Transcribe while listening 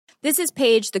This is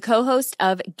Paige, the co-host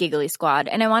of Giggly Squad,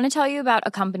 and I want to tell you about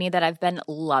a company that I've been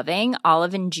loving,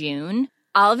 Olive & June.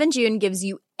 Olive & June gives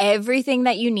you everything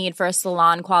that you need for a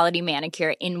salon-quality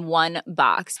manicure in one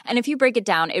box. And if you break it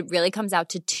down, it really comes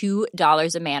out to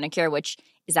 $2 a manicure, which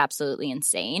is absolutely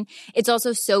insane. It's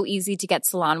also so easy to get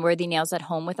salon-worthy nails at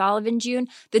home with Olive & June.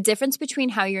 The difference between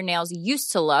how your nails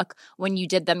used to look when you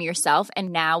did them yourself and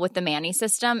now with the Mani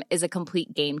system is a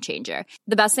complete game changer.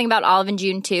 The best thing about Olive &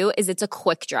 June, too, is it's a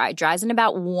quick dry. Dries in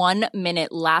about 1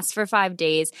 minute, lasts for 5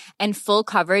 days, and full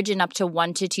coverage in up to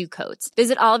 1 to 2 coats.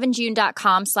 Visit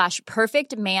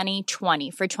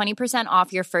oliveandjune.com/perfectmani20 for 20%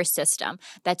 off your first system.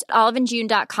 That's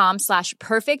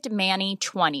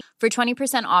oliveandjune.com/perfectmani20 for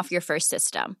 20% off your first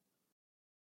system.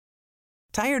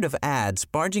 Tired of ads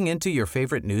barging into your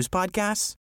favorite news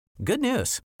podcasts? Good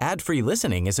news. Ad-free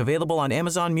listening is available on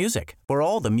Amazon Music for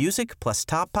all the music plus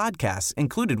top podcasts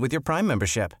included with your Prime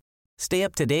membership. Stay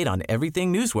up to date on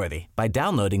everything newsworthy by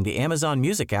downloading the Amazon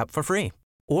Music app for free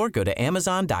or go to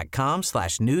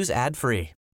amazon.com/news ad free.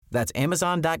 That's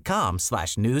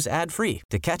amazon.com/news ad free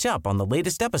to catch up on the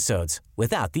latest episodes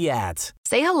without the ads.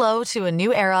 Say hello to a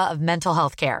new era of mental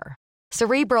health care.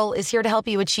 Cerebral is here to help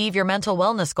you achieve your mental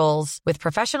wellness goals with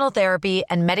professional therapy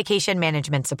and medication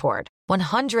management support.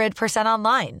 100%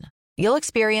 online. You'll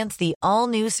experience the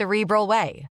all-new Cerebral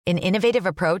Way, an innovative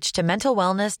approach to mental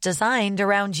wellness designed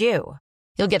around you.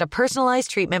 You'll get a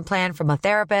personalized treatment plan from a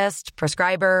therapist,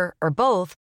 prescriber, or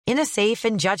both in a safe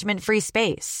and judgment-free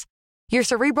space. Your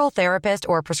Cerebral therapist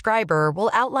or prescriber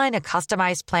will outline a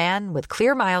customized plan with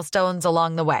clear milestones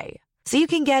along the way, so you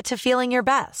can get to feeling your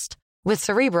best. With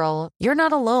Cerebral, you're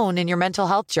not alone in your mental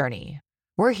health journey.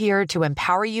 We're here to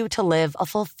empower you to live a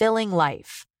fulfilling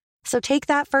life. So take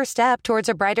that first step towards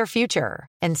a brighter future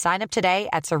and sign up today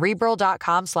at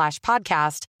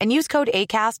Cerebral.com/podcast and use code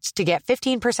ACAST to get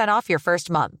 15% off your first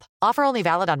month. Offer only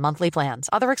valid on monthly plans.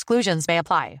 Other exclusions may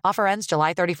apply. Offer ends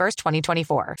July 31st,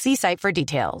 2024. See site for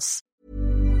details.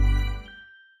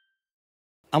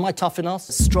 Am I tough enough?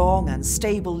 Strong and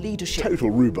stable leadership.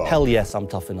 Total rhubarb. Hell yes, I'm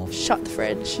tough enough. Shut the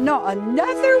fridge. Not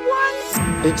another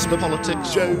one? It's the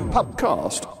Politics Show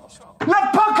podcast.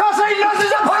 Let podcasting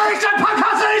losses a police and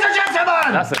podcast, ladies and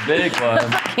gentlemen! That's a big one.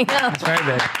 That's very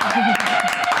big.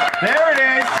 There it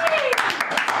is.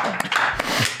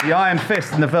 The iron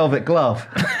fist and the velvet glove.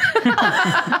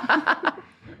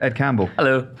 Ed Campbell.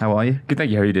 Hello. How are you? Good,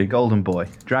 thank you. How are you doing? Golden boy.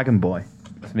 Dragon boy.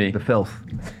 It's me. The filth.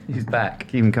 He's back.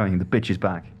 Keep him coming. The bitch is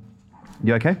back.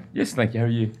 You okay? Yes, thank you. How are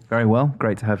you? Very well.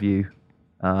 Great to have you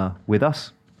with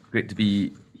us. Great to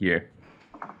be here.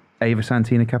 Ava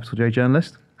Santina, Capital J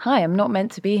journalist. Hi, I'm not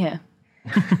meant to be here.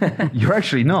 You're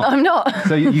actually not. I'm not.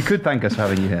 So you could thank us for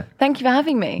having you here. Thank you for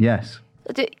having me. Yes.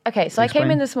 Okay, so I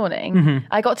came in this morning,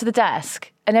 I got to the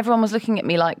desk, and everyone was looking at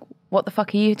me like, what the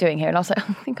fuck are you doing here? And I was like,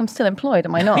 I think I'm still employed,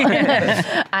 am I not?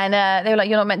 And they were like,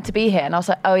 you're not meant to be here. And I was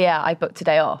like, oh yeah, I booked a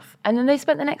day off. And then they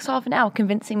spent the next half an hour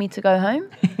convincing me to go home.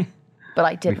 But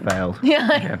I didn't. We failed.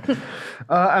 Yeah.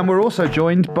 And we're also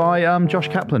joined by Josh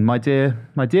Kaplan, my dear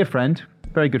friend,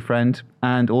 very good friend,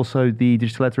 and also the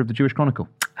digital editor of the Jewish Chronicle.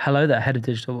 Hello there, head of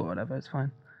digital or whatever, it's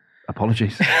fine.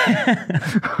 Apologies.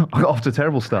 I got off to a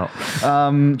terrible start.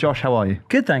 Josh, how are you?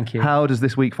 Good, thank you. How does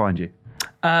this week find you?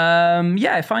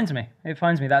 Yeah, it finds me.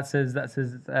 That's as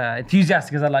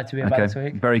enthusiastic as I'd like to be about this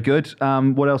week. Very good.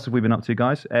 What else have we been up to,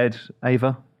 guys? Ed,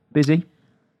 Ava, busy?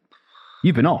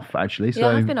 You've been off, actually. So,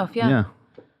 yeah, I've been off, yeah.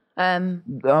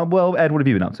 Well, Ed, what have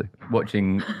you been up to?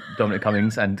 Watching Dominic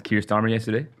Cummings and Keir Starmer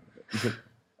yesterday.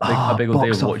 A big old day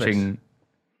of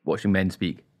watching men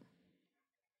speak,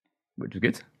 which was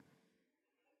good.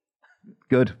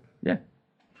 Good. Yeah.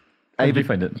 How did you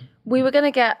find it? We were going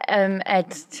to get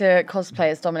Ed to cosplay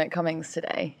as Dominic Cummings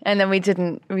today, and then we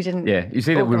didn't. Yeah, you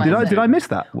say that. Did I miss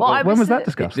that? Well, when was that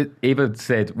discussed? Ava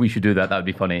said we should do that. That would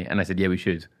be funny, and I said yeah, we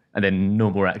should, and then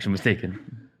no more action was taken.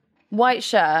 White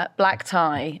shirt, black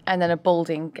tie, and then a bald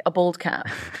cap.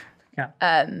 Yeah.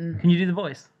 Can you do the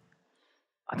voice?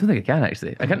 I don't think I can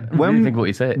actually. I can't really think what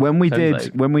you said. When we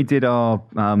did our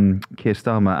Keir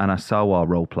Starmer and our Sawa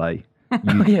role play,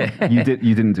 you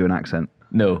didn't do an accent.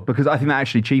 No, because I think that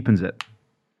actually cheapens it.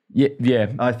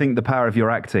 Yeah. I think the power of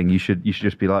your acting, you should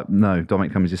just be like, no,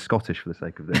 Dominic Cummings is Scottish for the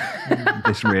sake of this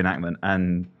this reenactment,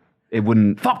 and it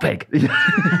wouldn't. Fuck pig,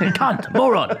 cunt,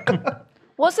 moron.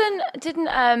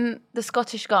 Didn't the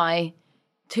Scottish guy,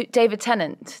 David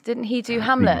Tennant, didn't he do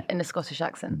Hamlet in a Scottish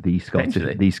accent? The Scottish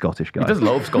guy. He does a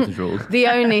lot of Scottish roles. The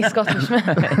only Scottish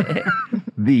man.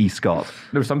 The Scot.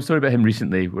 There was some story about him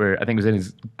recently where I think it was in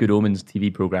his Good Omens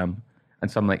TV programme, and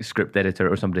some like script editor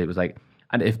or somebody was like,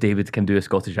 and if David can do a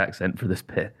Scottish accent for this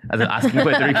bit, as in asking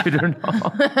whether he could or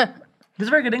not. There's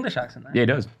a very good English accent there. Yeah, he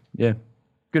does. Yeah.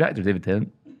 Good actor, David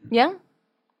Tennant. Yeah?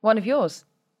 One of yours.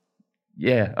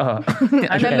 Yeah. I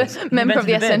member of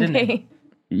the SNP.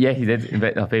 Yeah, he did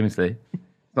famously.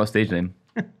 It's not a stage name.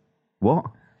 What?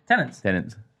 Tennant's.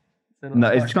 No,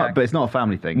 it's not. But it's not a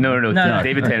family thing. No.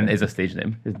 David Tennant is a stage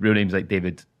name. His real name's like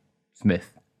David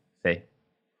Smith. Say,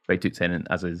 but he took Tennant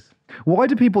as his. Why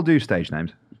do people do stage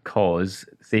names? Because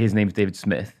say his name's David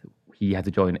Smith, he had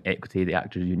to join Equity, the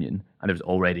Actors Union, and there was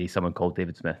already someone called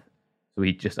David Smith, so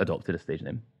he just adopted a stage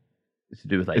name. It's to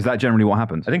do with like. Is that generally what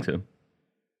happens? I think so.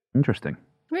 Interesting.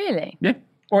 Really? Yeah.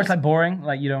 Or it's like boring,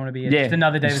 like you don't want to be just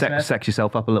another David Smith. Sex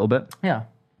yourself up a little bit. Yeah.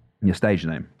 Your stage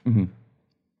name. Mm-hmm.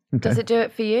 Okay. Does it do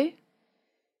it for you?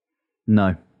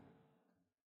 No.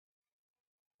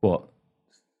 What?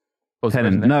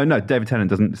 Tennant. No, David Tennant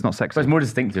doesn't. It's not sexy. But it's more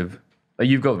distinctive. Like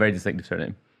you've got a very distinctive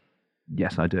surname.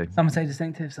 Yes, I do. Some say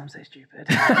distinctive, some say stupid.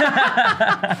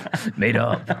 Made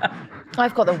up.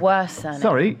 I've got the worst surname.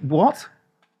 Sorry, what?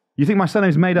 You think my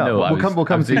surname's made up? No, we'll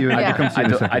come to you.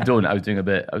 I don't. I was doing a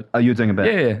bit. Oh, you're doing a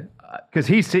bit? Yeah. Because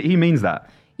he means that.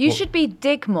 You should be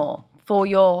Digmore for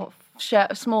your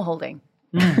small holding.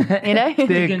 You know?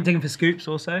 Digging for scoops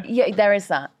also. Yeah, there is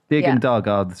that. Dig and Doug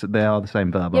are the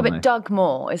same verb, Yeah, aren't but they? Doug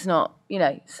Moore is not,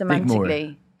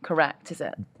 semantically correct, is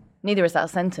it? Neither is that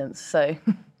sentence, so.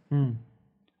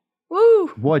 Woo!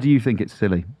 Why do you think it's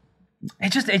silly?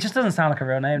 It just doesn't sound like a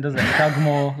real name, does it? Doug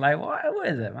Moore. Like, what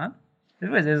is it, man?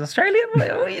 What is it? Is it Australian?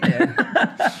 What are you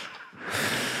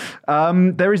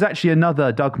doing? There is actually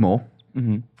another Doug Moore,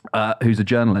 who's a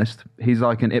journalist. He's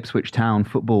like an Ipswich Town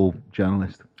football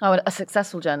journalist. Oh, a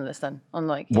successful journalist then,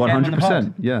 unlike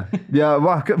 100%. Yeah.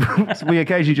 Well, we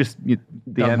occasionally just DM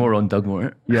Doug Moore on Doug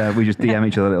Moore. Yeah, we just DM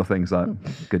each other little things like,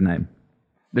 good name.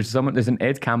 There's an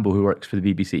Ed Campbell who works for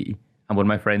the BBC, and one of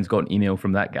my friends got an email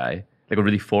from that guy, like a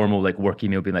really formal like work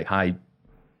email, being like, "Hi,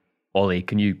 Ollie,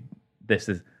 this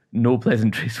is no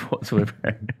pleasantries whatsoever."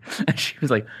 And she was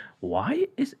like, "Why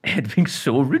is Ed being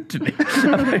so rude to me?"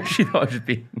 She thought I was just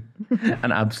being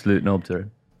an absolute knob to her,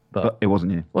 but it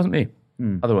wasn't you. Wasn't me.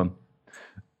 Other one.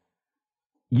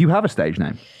 You have a stage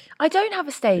name. I don't have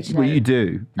a stage name. Well, you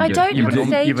do. I don't have a stage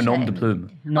name. You have a nom de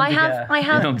plume. I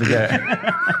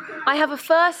have a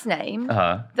first name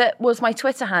that was my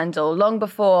Twitter handle long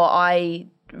before I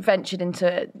ventured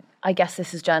into, I guess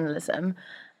this is journalism.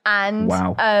 And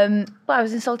wow. I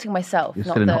was insulting myself. You're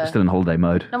still in holiday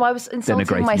mode. No, I was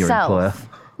insulting myself.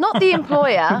 Not the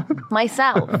employer,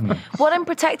 myself. What I'm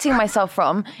protecting myself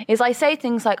from is I say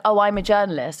things like, "Oh, I'm a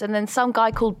journalist," and then some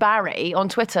guy called Barry on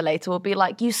Twitter later will be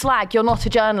like, "You slag, you're not a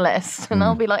journalist," and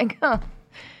I'll be like, "Huh."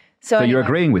 So anyway, you're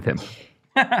agreeing with him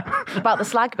about the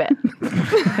slag bit.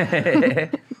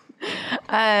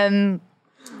 I'm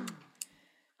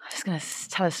just going to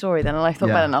tell a story then, and I thought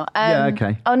better not.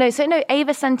 Okay. Oh no,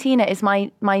 Ava Santina is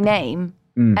my name.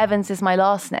 Evans is my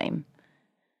last name.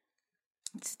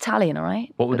 It's Italian, all right?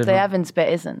 But the Evans bit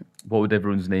isn't. What would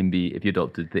everyone's name be if you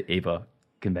adopted the Ava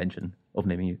convention of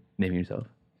naming yourself?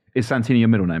 Is Santina your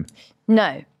middle name?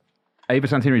 No. Ava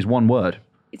Santina is one word.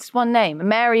 It's one name.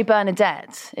 Mary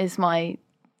Bernadette is my...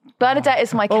 Bernadette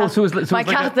is my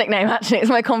Catholic name, actually. It's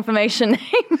my confirmation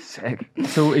name. Sick.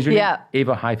 So is your name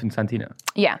Ava-Santina?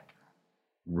 Yeah.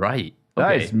 Right.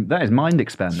 Okay. That is mind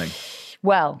expanding.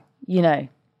 Well, So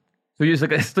you're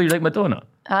like Madonna?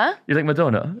 Huh? You're like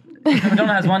Madonna?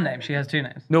 Madonna has one name. She has two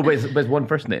names. No, but it's one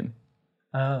first name.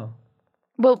 Oh.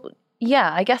 Well,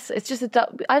 yeah, I guess it's just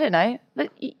I don't know.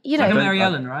 But, It's like a Mary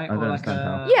Ellen, right? I don't or like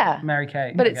understand a Mary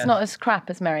Kay. But it's not as crap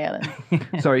as Mary Ellen.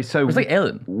 Sorry, so it's like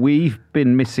Ellen. We've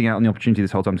been missing out on the opportunity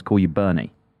this whole time to call you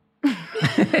Bernie.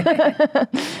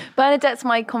 Bernadette's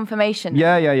my confirmation.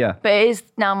 Yeah. But it is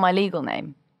now my legal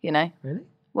name, Really?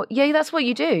 Well, yeah, that's what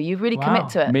you do. You really commit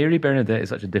to it. Mary Bernadette is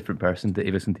such a different person to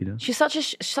Ava Santina. She's such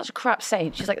a crap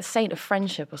saint. She's like the saint of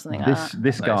friendship or something like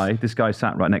that. This guy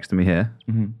sat right next to me here.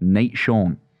 Nate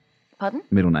Sean. Pardon?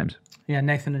 Middle names. Yeah,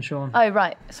 Nathan and Sean. Oh,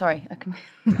 right. Sorry. I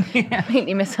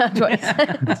completely misheard what you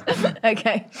said.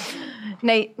 Okay.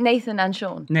 Nathan and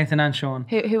Sean. Nathan and Sean.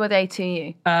 Who are they to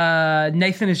you?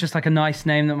 Nathan is just like a nice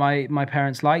name that my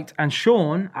parents liked. And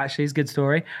Sean, actually, is a good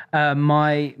story.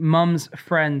 My mum's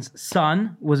friend's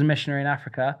son was a missionary in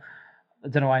Africa. I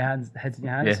don't know why your head's in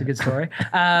your hands. Yeah. It's a good story.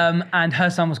 And her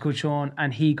son was called Sean,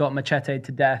 and he got macheted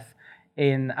to death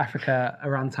in Africa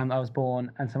around the time that I was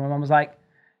born. And so my mum was like,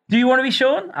 "Do you want to be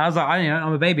Sean?" I was like,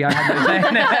 I'm a baby. I have no say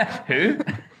in it. Who?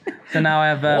 So now I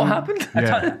have what happened?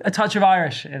 A touch of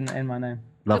Irish in my name.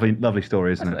 Lovely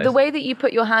story, isn't it? The way that you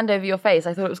put your hand over your face,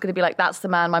 I thought it was going to be like, "That's the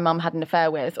man my mum had an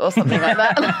affair with," or something like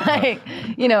that.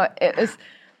 It was.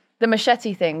 The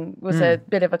machete thing was a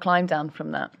bit of a climb down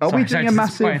from that. Are we doing a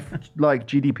massive like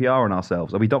GDPR on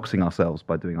ourselves? Are we doxing ourselves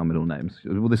by doing our middle names?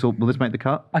 Will this make the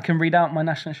cut? I can read out my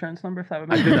national insurance number if that would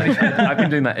make I've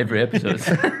been doing that every episode,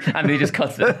 and he just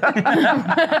cuts it.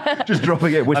 Just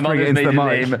dropping it, whispering it into the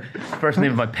mic. Name, first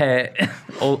name of my pet,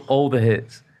 all the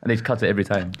hits, and he just cuts it every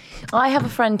time. I have a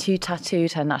friend who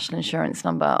tattooed her national insurance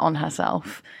number on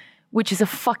herself, which is a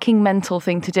fucking mental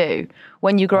thing to do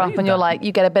when you grow up and you're like,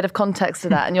 you get a bit of context to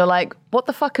that and you're like, what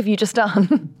the fuck have you just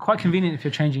done? Quite convenient if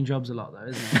you're changing jobs a lot though,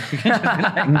 isn't it? You can just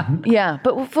be like, Yeah,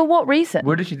 but for what reason?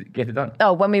 Where did she get it done?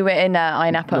 Oh, when we were in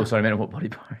Ayia Napa. No, sorry, I meant what body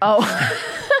part. Oh.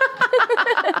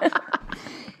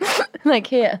 Like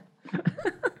here.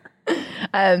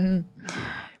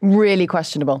 Really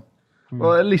questionable.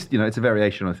 Well, at least, it's a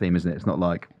variation on a theme, isn't it? It's not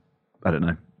like, I don't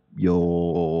know,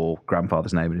 your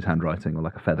grandfather's name in his handwriting or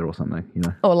like a feather or something,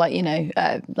 Or like,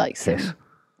 like some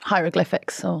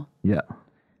hieroglyphics or... Yeah.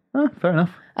 Fair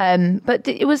enough. But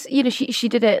it was, she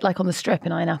did it like on the strip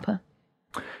in Ayia Napa.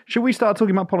 Should we start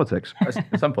talking about politics?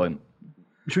 At some point.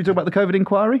 Should we talk about the COVID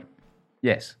inquiry?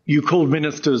 Yes. You called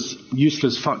ministers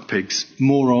useless fuckpigs,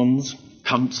 morons,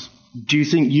 cunts. Do you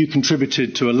think you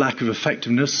contributed to a lack of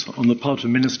effectiveness on the part of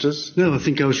ministers? No, I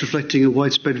think I was reflecting a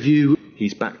widespread view.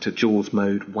 He's back to Jaws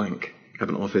mode wank.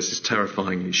 Cabinet Office is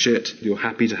terrifyingly shit. You're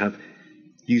happy to have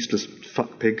useless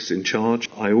fuckpigs in charge.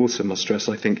 I also must stress,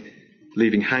 I think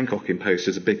leaving Hancock in post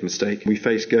is a big mistake. We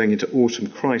face going into autumn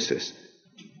crisis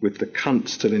with the cunt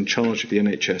still in charge of the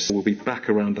NHS. We'll be back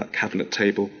around that cabinet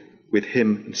table with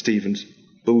him and Stevens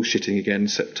bullshitting again in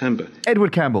September.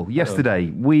 Edward Campbell, yesterday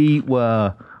we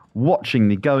were watching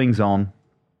the goings-on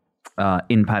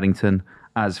in Paddington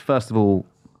as, first of all,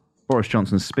 Boris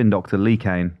Johnson's spin doctor Lee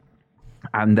Kane,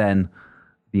 and then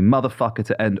the motherfucker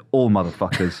to end all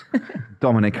motherfuckers,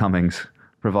 Dominic Cummings,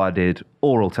 provided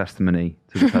oral testimony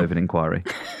to the COVID inquiry.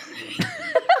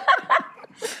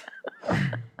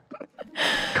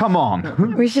 Come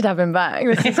on. We should have him back.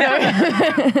 This is going.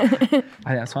 I think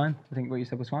that's fine. I think what you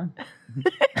said was fine.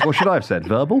 What should I have said?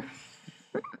 Verbal?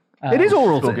 It is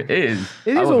oral. It is.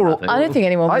 It is oral. I don't think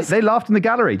anyone was... They laughed in the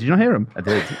gallery. Did you not hear them? I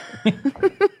did.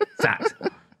 Sacked.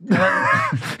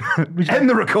 End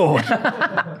the record.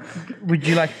 Would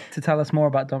you like to tell us more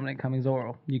about Dominic Cummings'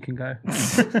 oral? You can go.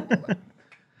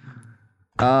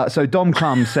 So Dom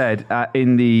Cum said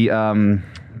in the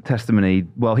testimony,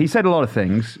 well, he said a lot of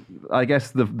things. I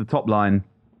guess the top line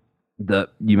that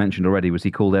you mentioned already was he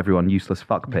called everyone useless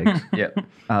fuckpigs. Yep.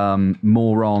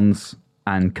 Morons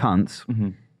and cunts,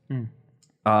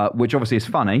 which obviously is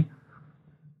funny.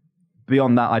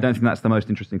 Beyond that, I don't think that's the most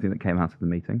interesting thing that came out of the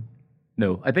meeting.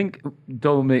 No, I think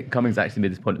Dominic Cummings actually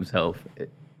made this point himself,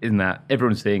 in that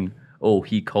everyone's saying, oh,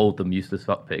 he called them useless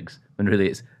fuckpigs, when really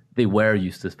it's, they were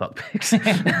useless fuckpigs.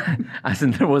 As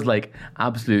in there was like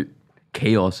absolute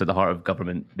chaos at the heart of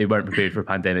government. They weren't prepared for a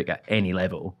pandemic at any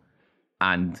level.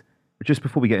 And just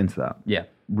before we get into that, yeah,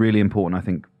 really important, I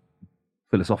think,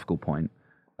 philosophical point.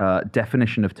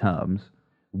 Definition of terms.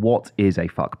 What is a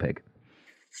fuckpig?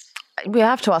 We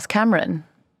have to ask Cameron.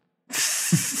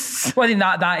 Well, I think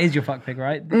that is your fuckpig,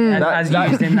 right? As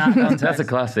used in that context. That's a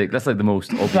classic. That's like the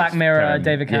most obvious Black Mirror, term.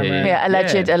 David Cameron. Yeah,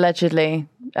 allegedly.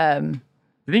 I think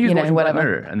he was watching Black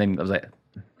Mirror, and then I was like,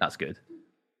 that's good.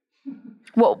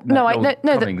 Well, no,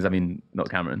 Cummings, I mean, not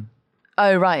Cameron.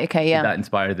 Oh, right, okay, yeah. Did that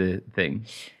inspire the thing?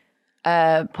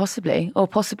 Possibly. Or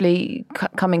possibly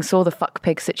Cummings saw the fuck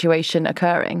pig situation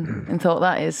occurring and thought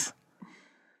that is...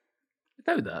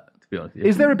 I doubt that, to be honest.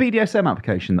 Is there a BDSM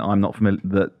application that I'm not familiar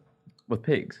that... With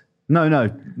pigs? No,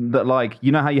 that like,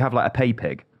 you know how you have like a pay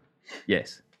pig?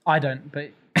 Yes. I don't,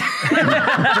 but...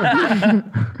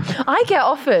 I get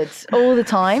offered all the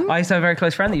time. I used to have a very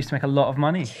close friend that used to make a lot of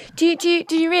money. Do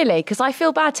you really? Because I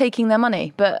feel bad taking their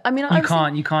money, but I mean,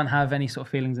 you can't have any sort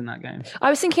of feelings in that game. I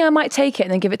was thinking I might take it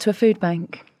and then give it to a food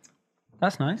bank.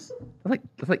 That's nice. That's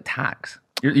like tax.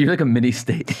 You're like a mini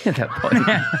state at that point.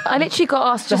 I literally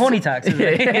got asked. The horny tax. Isn't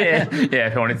it? Yeah,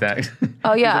 horny tax.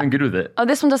 Oh yeah, I'm good with it. Oh,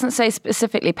 this one doesn't say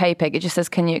specifically pay pig. It just says,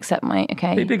 "Can you accept my?"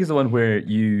 Okay. Pay pig is the one where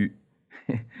you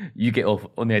get off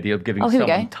on the idea of giving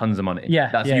someone tons of money.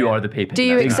 Yeah, you are the pay pig. Do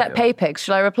you accept pay pigs?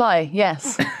 Should I reply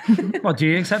yes? Well, do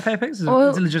you accept pay pigs? It's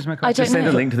a legitimate question. I don't Just send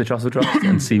a link to the Trussell Trust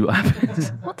and see what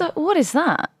happens. What is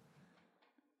that?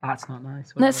 That's not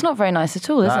nice. No, it's not very nice at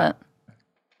all, is it?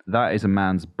 That is a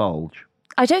man's bulge.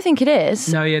 I don't think it is.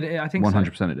 No, yeah, I think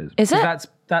 100% it is. Is it? That's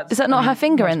is that not her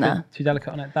finger in there? Too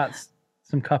delicate on it. That's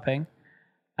some cupping,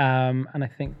 and I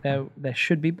think there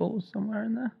should be balls somewhere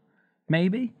in there.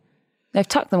 Maybe they've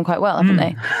tucked them quite well, haven't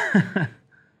they?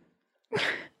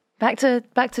 Back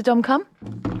to Dom Cum.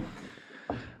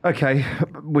 Okay,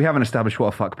 we haven't established what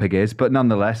a fuck pig is, but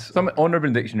nonetheless, Some on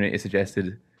Urban Dictionary it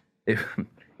suggested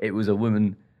it was a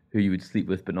woman who you would sleep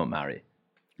with but not marry.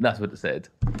 That's what it said.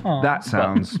 that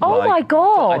sounds. Oh like, my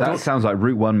God. That sounds like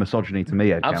Route 1 misogyny to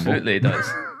me, Ed Campbell. Absolutely, it does.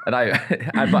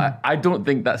 And but I don't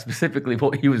think that's specifically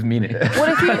what he was meaning. What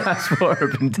if you, That's what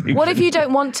Urban Dictionary. what if you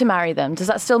don't want to marry them? Does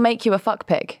that still make you a fuck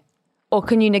pig? Or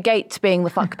can you negate being the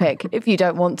fuck pig if you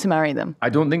don't want to marry them? I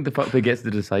don't think the fuck pig gets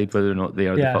to decide whether or not they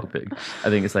are the fuck pig. I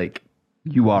think it's like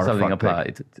You are something a fuck pig.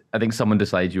 applied. I think someone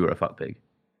decides you are a fuck pig.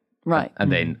 Right.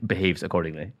 And then behaves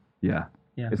accordingly. Yeah.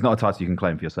 It's not a title you can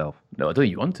claim for yourself. No, I don't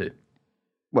think you want to.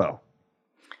 Well,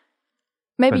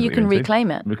 Maybe depends you what can you're into.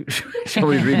 reclaim it. Shall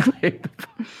we reclaim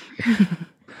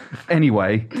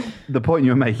anyway, the point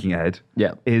you're making, Ed,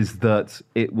 is that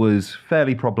it was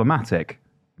fairly problematic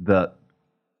that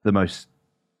the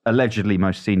allegedly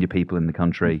most senior people in the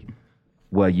country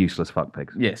were useless fuck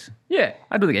pigs. Yes. Yeah.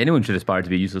 I don't think anyone should aspire to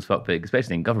be a useless fuck pig,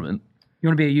 especially in government. You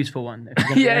want to be a useful one.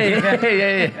 Yeah.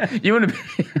 You want to be...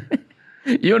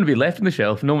 You want to be left on the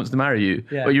shelf, no one wants to marry you,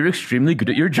 but you're extremely good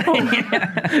at your job.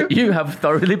 You have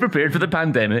thoroughly prepared for the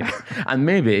pandemic, and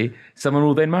maybe someone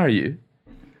will then marry you.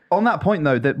 On that point,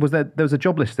 though, there was a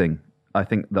job listing, I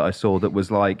think, that I saw that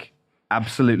was like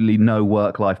absolutely no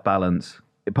work-life balance.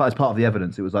 As part of the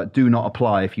evidence, it was like, do not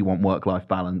apply if you want work-life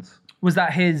balance. Was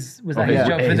that his job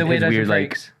for the weirdos and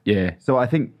freaks? Yeah. So I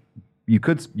think you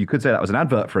could say that was an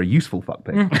advert for a useful fuck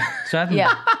pig. So I think, so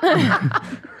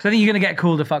I think you're going to get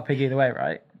called a fuck pig either way,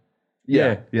 right?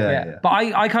 Yeah. But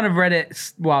I kind of read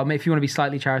it, well, if you want to be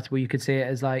slightly charitable, you could see it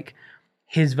as like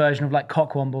his version of like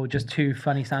cockwomble, just two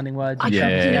funny sounding words. I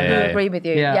completely agree with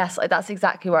you. Yeah. Yes, that's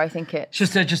exactly where I think it.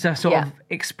 Just a sort of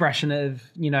expressive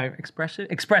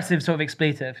sort of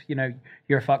expletive.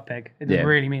 You're a fuck pig. It doesn't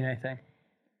really mean anything.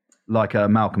 Like a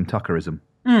Malcolm Tuckerism.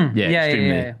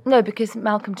 Yeah. No, because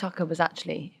Malcolm Tucker was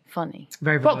actually funny.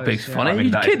 Very fuck pig's funny. Are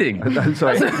you kidding?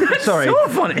 Sorry. So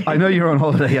funny. I know you were on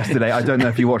holiday yesterday. I don't know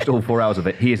if you watched all 4 hours of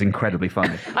it. He is incredibly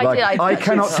funny. I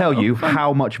cannot tell you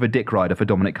how much of a dick rider for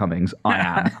Dominic Cummings I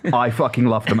am. I fucking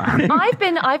love the man.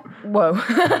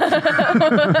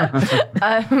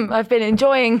 I've been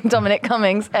enjoying Dominic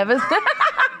Cummings ever. I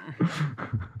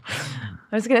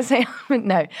was going to say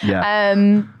no.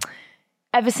 Yeah.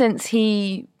 Ever since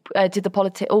he did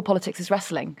the all politics is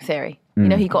wrestling theory,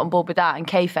 he got on board with that and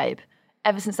kayfabe.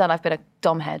 Ever since then, I've been a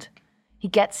dom head. He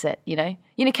gets it, You know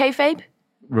kayfabe?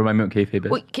 Remind me what kayfabe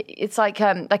is. Well, it's like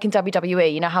in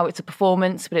WWE, you know how it's a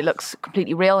performance, but it looks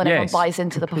completely real and everyone buys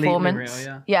into the performance.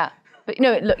 Real, yeah. But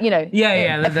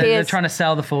They're trying to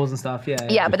sell the falls and stuff.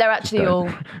 Yeah, but they're actually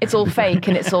it's all fake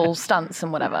and it's all stunts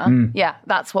and whatever. Yeah,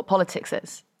 that's what politics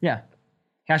is. Yeah.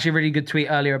 Actually, a really good tweet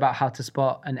earlier about how to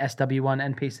spot an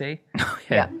SW1 NPC.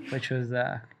 Which was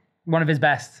one of his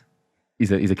best.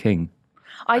 He's a king.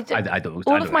 I don't.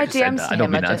 All of my DMs to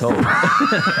him are just.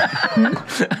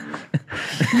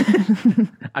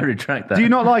 I retract that. Do you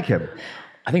not like him?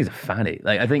 I think he's a fanny.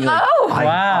 Like I think.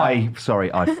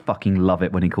 Sorry, I fucking love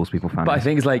it when he calls people fannies. But I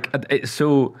think it's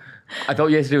so. I thought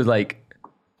yesterday was like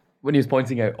when he was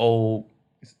pointing out all.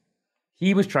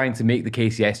 He was trying to make the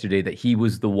case yesterday that he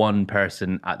was the one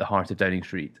person at the heart of Downing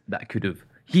Street that could have.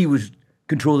 He was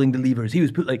controlling the levers. He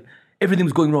was everything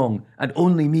was going wrong, and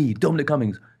only me, Dominic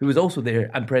Cummings, who was also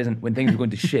there and present when things were going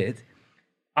to shit.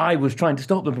 I was trying to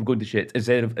stop them from going to shit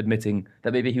instead of admitting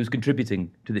that maybe he was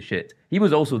contributing to the shit. He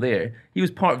was also there. He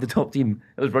was part of the top team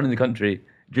that was running the country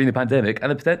during the pandemic,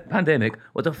 and the pandemic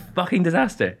was a fucking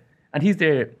disaster. And he's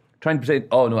there trying to say,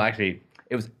 "Oh no, actually."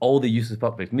 It was all the useless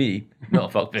fuckpigs. Me,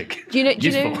 not a fuckpig. Do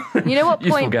you know what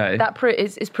point guy. that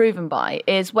is proven by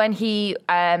is when he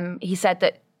said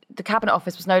that the Cabinet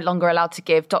Office was no longer allowed to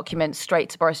give documents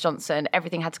straight to Boris Johnson.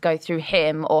 Everything had to go through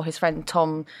him or his friend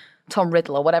Tom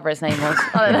Riddle or whatever his name was.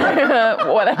 I don't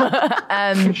know,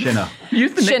 whatever. Shinner.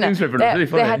 Use the nicknames for everyone. Really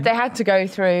funny. They had to go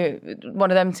through one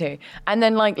of them two. And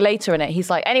then like later in it, he's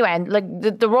like, anyway, and like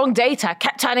the wrong data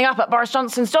kept turning up at Boris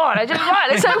Johnson's door. And I didn't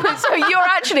write it. So you're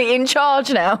actually in charge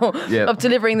now of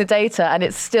delivering the data and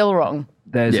it's still wrong.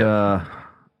 There's a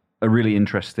really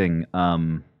interesting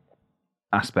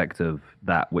aspect of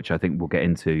that, which I think we'll get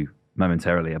into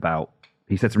momentarily about.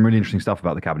 He said some really interesting stuff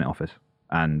about the Cabinet Office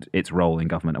and its role in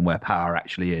government and where power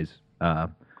actually is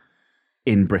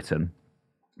in Britain.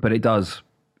 But it does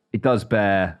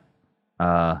bear,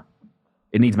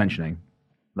 it needs mentioning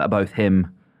that both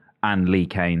him and Lee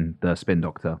Kane, the spin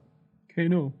doctor,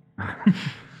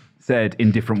 said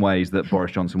in different ways that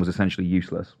Boris Johnson was essentially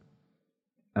useless.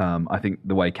 I think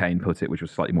the way Kane put it, which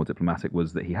was slightly more diplomatic,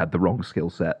 was that he had the wrong skill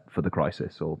set for the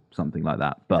crisis or something like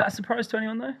that. But is that a surprise to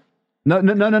anyone though?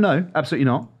 No, absolutely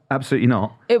not. Absolutely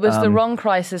not. It was the wrong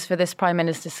crisis for this Prime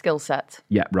Minister's skill set.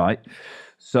 Yeah, right.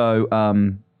 So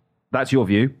that's your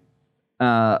view.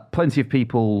 Plenty of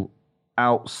people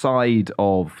outside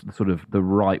of sort of the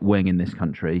right wing in this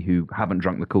country who haven't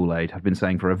drunk the Kool-Aid have been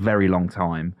saying for a very long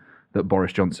time that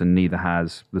Boris Johnson neither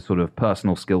has the sort of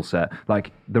personal skill set,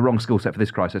 like the wrong skill set for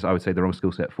this crisis, I would say the wrong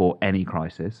skill set for any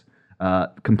crisis,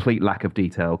 complete lack of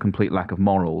detail, complete lack of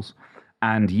morals.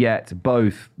 And yet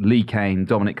both Lee Cain,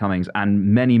 Dominic Cummings,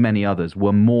 and many, many others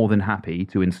were more than happy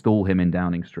to install him in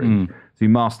Downing Street to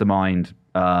mastermind,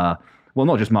 well,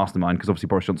 not just mastermind, because obviously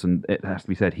Boris Johnson, it has to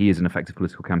be said, he is an effective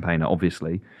political campaigner,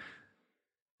 obviously,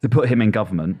 to put him in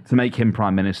government, to make him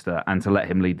prime minister, and to let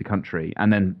him lead the country.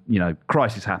 And then, you know,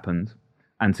 crisis happened,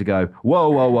 and to go,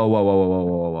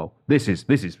 whoa,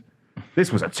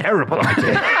 this was a terrible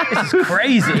idea. This is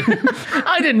crazy.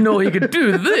 I didn't know he could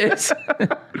do this.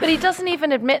 But he doesn't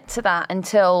even admit to that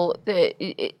until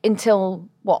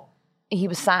what? He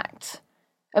was sacked.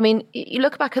 I mean, you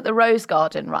look back at the Rose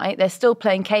Garden, right? They're still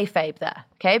playing kayfabe there,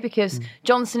 okay? Because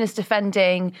Johnson is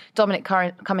defending Dominic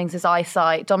Cummings'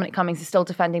 eyesight. Dominic Cummings is still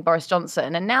defending Boris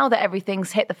Johnson. And now that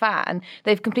everything's hit the fan,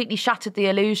 they've completely shattered the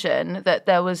illusion that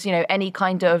there was, you know, any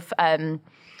kind of...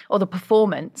 or the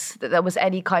performance, that there was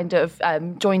any kind of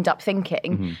joined up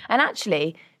thinking. And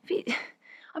actually, he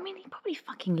probably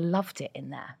fucking loved it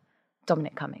in there,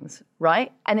 Dominic Cummings,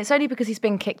 right? And it's only because he's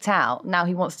been kicked out, now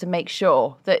he wants to make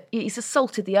sure that he's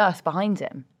assaulted the earth behind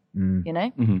him, you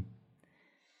know?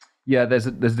 Yeah, there's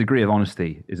a degree of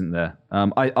honesty, isn't there?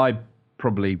 I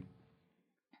probably...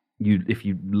 if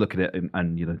you look at it,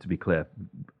 and you know, to be clear,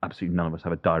 absolutely none of us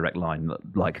have a direct line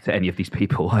like to any of these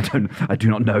people. I do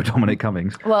not know Dominic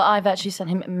Cummings. Well, I've actually sent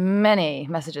him many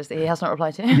messages that he has not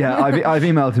replied to. Yeah, I've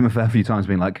emailed him a fair few times,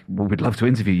 being like, "Well, we'd love to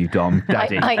interview you, Dom,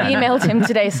 Daddy." I emailed him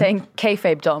today saying,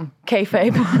 "Kayfabe, Dom,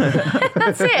 kayfabe."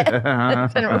 That's it.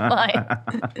 Didn't reply.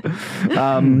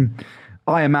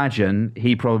 I imagine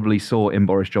he probably saw in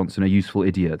Boris Johnson a useful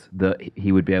idiot that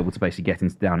he would be able to basically get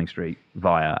into Downing Street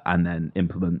via and then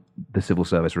implement the civil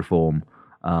service reform,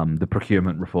 the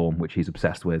procurement reform, which he's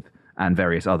obsessed with, and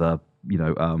various other, you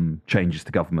know, changes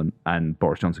to government. And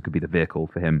Boris Johnson could be the vehicle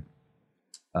for him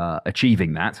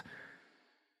achieving that.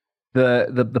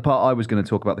 The part I was going to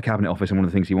talk about, the Cabinet Office, and one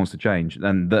of the things he wants to change,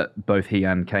 and that both he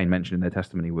and Cain mentioned in their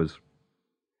testimony, was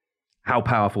how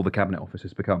powerful the Cabinet Office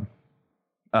has become.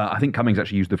 I think Cummings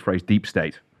actually used the phrase "deep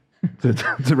state"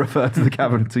 to refer to the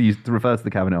cabinet, to refer to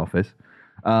the Cabinet Office,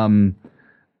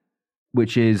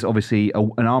 which is obviously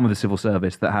an arm of the civil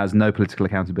service that has no political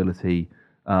accountability,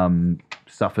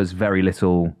 suffers very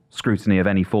little scrutiny of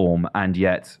any form, and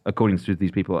yet, according to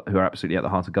these people who are absolutely at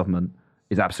the heart of government,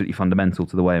 is absolutely fundamental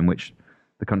to the way in which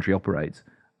the country operates.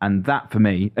 And that, for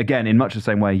me, again, in much the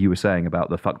same way you were saying about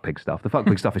the fuck pig stuff, the fuck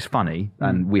pig stuff is funny,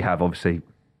 and we've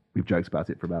joked about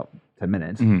it for about 10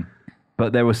 minutes.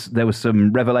 But there was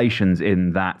some revelations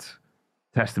in that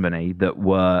testimony that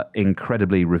were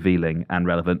incredibly revealing and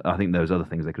relevant. I think there was other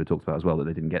things they could have talked about as well that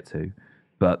they didn't get to.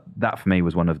 But that, for me,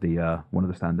 was one of the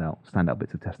standout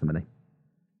bits of testimony.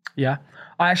 Yeah.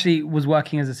 I actually was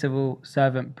working as a civil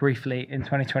servant briefly in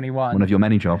 2021. One of your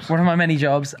many jobs. One of my many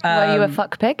jobs. Were you a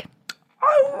fuck pig?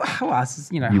 Well,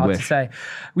 it's, you know, hard to say.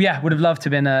 Well, yeah, would have loved to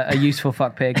have been a useful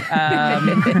fuck pig.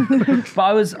 But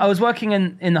I was working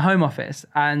in the Home Office,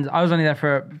 and I was only there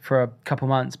for a couple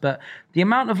months. But the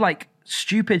amount of like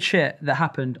stupid shit that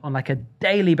happened on like a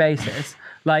daily basis,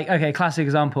 like, okay, classic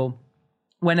example.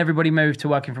 When everybody moved to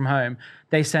working from home,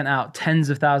 they sent out tens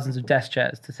of thousands of desk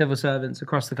chairs to civil servants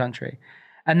across the country.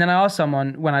 And then I asked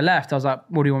someone when I left, I was like,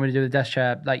 what do you want me to do with the desk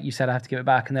chair? Like, you said I have to give it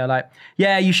back. And they were like,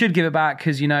 yeah, you should give it back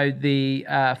because, you know, the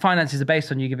finances are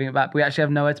based on you giving it back. But we actually have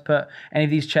nowhere to put any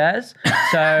of these chairs.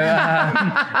 So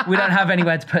we don't have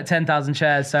anywhere to put 10,000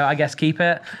 chairs. So I guess keep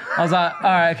it. I was like,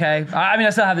 all right, okay. I mean, I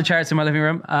still have the chairs in my living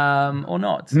room or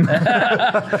not.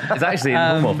 It's actually in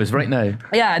the Home Office right now.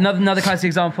 Yeah, another classic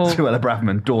example. Suella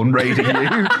Braverman dawn raiding you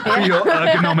for your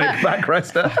ergonomic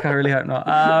backrester. I really hope not.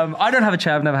 I don't have a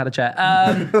chair. I've never had a chair.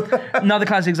 Another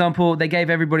classic example, they gave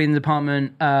everybody in the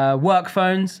department work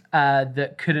phones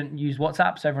that couldn't use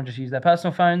WhatsApp, so everyone just used their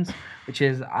personal phones, which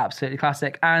is absolutely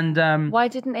classic. And why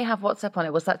didn't they have WhatsApp on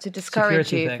it? Was that to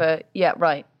discourage you for... Yeah,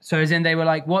 right. So as in they were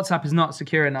like, WhatsApp is not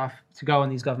secure enough to go on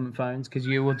these government phones because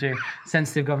you will do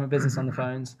sensitive government business on the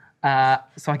phones.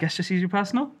 So I guess just use your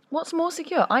personal. What's more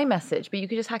secure? iMessage, but you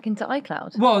could just hack into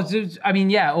iCloud. Well, I mean,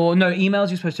 yeah, or no, emails.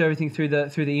 You're supposed to do everything through the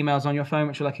emails on your phone,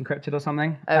 which are like encrypted or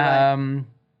something. Oh, right.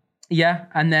 Yeah,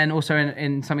 and then also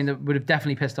in something that would have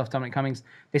definitely pissed off Dominic Cummings,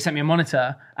 they sent me a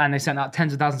monitor, and they sent out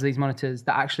tens of thousands of these monitors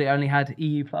that actually only had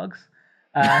EU plugs.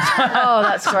 Oh,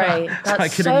 that's great.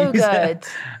 That's so good.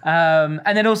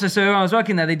 And then also, so when I was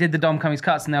working there, they did the Dom Cummings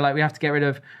cuts, and they're like, we have to get rid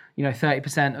of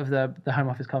 30% of the Home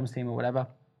Office comms team or whatever.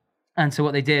 And so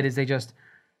what they did is they just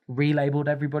relabeled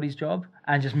everybody's job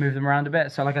and just moved them around a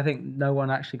bit. So like I think no one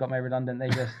actually got made redundant. They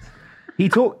just He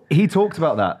talked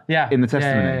about that in the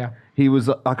testimony. Yeah. He was,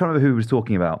 I can't remember who he was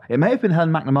talking about. It may have been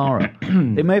Helen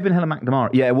McNamara.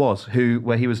 Yeah, it was.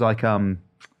 Where he was like,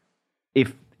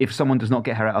 if someone does not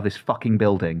get her out of this fucking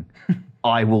building,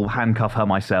 I will handcuff her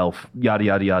myself, yada,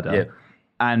 yada, yada. Yeah.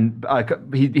 And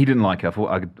he didn't like her.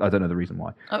 I don't know the reason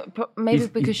why. Maybe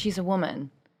because she's a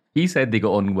woman. He said they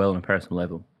got on well on a personal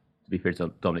level, to be fair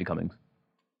to Dominic Cummings.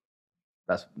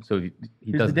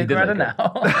 He does like now.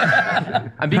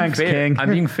 I'm being Thanks, fair. King. I'm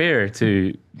being fair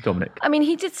to Dominic. I mean,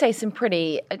 he did say some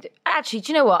pretty... Actually,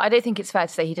 do you know what? I don't think it's fair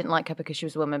to say he didn't like her because she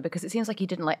was a woman, because it seems like he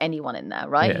didn't like anyone in there,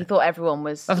 right? Yeah. He thought everyone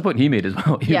was... That's the point he made as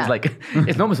well. He was like,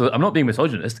 it's not I'm not being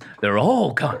misogynist. They're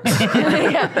all cunts.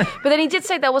 Yeah. But then he did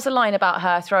say there was a line about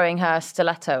her throwing her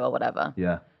stiletto or whatever.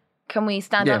 Yeah. Can we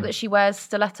stand up that she wears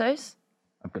stilettos?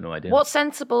 I've got no idea. What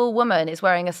sensible woman is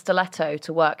wearing a stiletto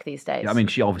to work these days? Yeah, I mean,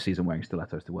 she obviously isn't wearing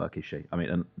stilettos to work, is she? I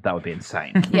mean, and that would be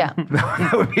insane. Yeah.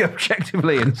 That would be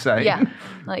objectively insane. Yeah.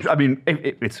 I mean,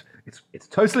 it's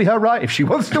totally her right. If she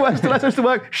wants to wear stilettos to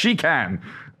work, she can.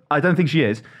 I don't think she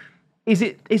is. Is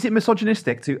it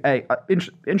misogynistic to...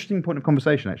 interesting point of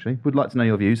conversation, actually. Would like to know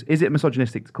your views. Is it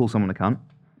misogynistic to call someone a cunt?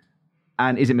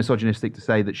 And is it misogynistic to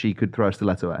say that she could throw a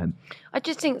stiletto at him? I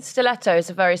just think stiletto is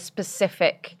a very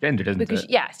specific... gender, doesn't because, it?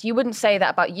 yes, you wouldn't say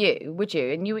that about you, would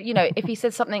you? And you know, if he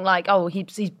said something like, oh,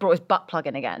 he's brought his butt plug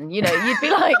in again, you'd be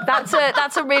like, that's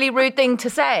a really rude thing to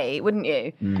say, wouldn't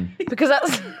you? Because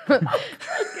that's...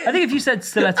 I think if you said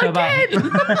stiletto about...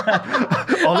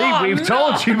 Ollie, we've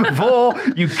told you before,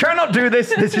 you cannot do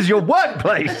this. This is your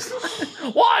workplace.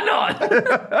 Why not?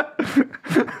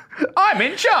 I'm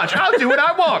in charge. I'll do what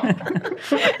I want.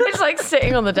 It's like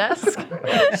sitting on the desk.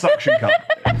 Suction cup.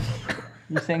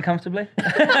 You sitting comfortably?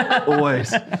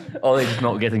 Always. Ollie's just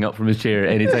not getting up from his chair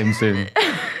anytime soon.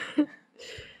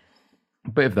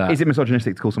 Bit of that. Is it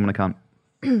misogynistic to call someone a cunt?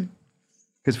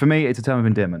 Because for me, it's a term of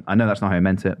endearment. I know that's not how I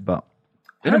meant it, but...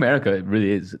 In America, it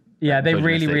really is. Yeah, they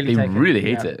really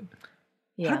hate it.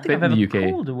 Yeah. I don't think I've ever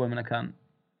called a woman a cunt.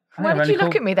 Why did you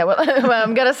look at me there? Well,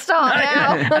 I'm going to start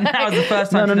now. And that was the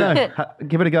first time. No.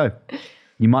 Give it a go.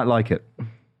 You might like it. Cunt.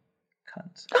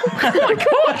 Oh my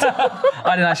God!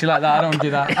 I didn't actually like that. I don't want to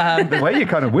do that. The way you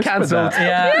kind of whispered that.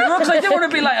 Yeah, because I didn't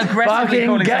want to be like aggressively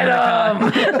calling someone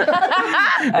a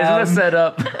cunt. Isn't a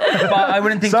setup? But I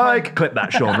wouldn't think... Psych! Clip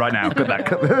that, Sean, right now. Clip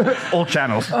that. All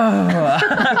channels. No,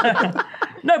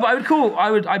 but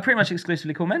I pretty much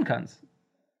exclusively call men cunts.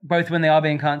 Both when they are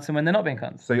being cunts and when they're not being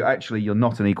cunts. So you're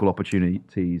not an equal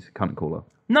opportunities cunt caller?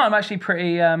 No, I'm actually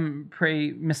pretty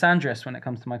misandrous when it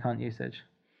comes to my cunt usage.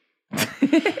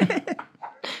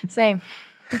 Same.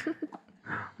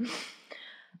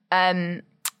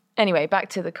 Anyway, back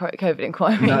to the COVID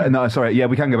inquiry. No, sorry. Yeah,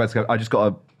 we can go back to... I just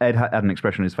got Ed had an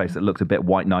expression on his face that looked a bit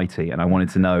white knighty, and I wanted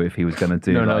to know if he was going to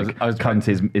do cunt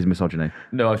is misogyny.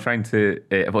 No, I was trying to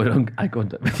avoid eye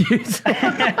contact with you.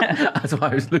 That's why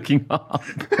I was looking up.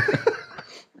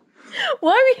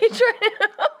 Why were you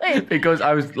trying to... Because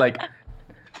I was like,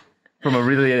 from a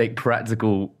really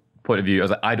practical point of view, I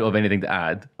was like, I don't have anything to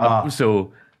add.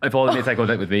 So if Ollie makes eye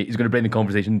contact with me, he's going to bring the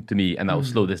conversation to me, and that will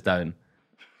slow this down.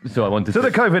 So I wanted to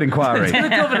the COVID inquiry. To the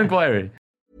COVID inquiry.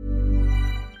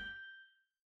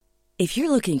 If you're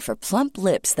looking for plump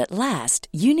lips that last,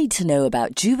 you need to know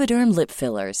about Juvederm lip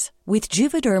fillers. With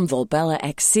Juvederm Volbella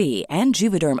XC and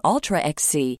Juvederm Ultra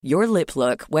XC, your lip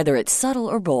look, whether it's subtle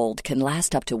or bold, can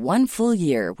last up to 1 full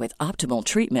year with optimal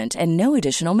treatment and no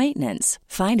additional maintenance.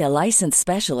 Find a licensed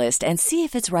specialist and see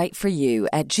if it's right for you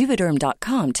at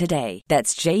Juvederm.com today.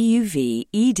 That's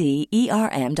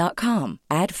JUVEDERM.com.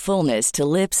 Add fullness to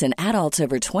lips in adults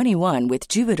over 21 with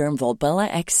Juvederm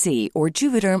Volbella XC or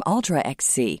Juvederm Ultra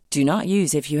XC. Do not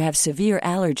use if you have severe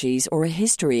allergies or a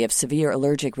history of severe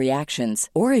allergic reactions,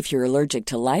 or if you're allergic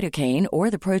to lidocaine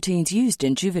or the proteins used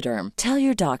in Juvederm. Tell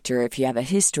your doctor if you have a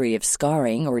history of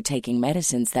scarring or taking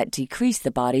medicines that decrease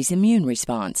the body's immune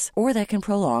response or that can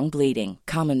prolong bleeding.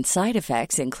 Common side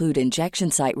effects include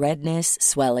injection site redness,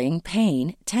 swelling,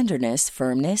 pain, tenderness,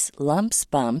 firmness, lumps,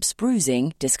 bumps,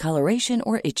 bruising, discoloration,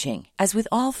 or itching. As with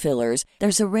all fillers,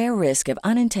 there's a rare risk of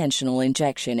unintentional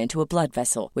injection into a blood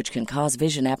vessel, which can cause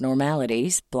vision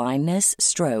abnormalities, blindness,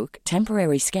 stroke,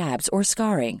 temporary scabs, or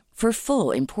scarring. For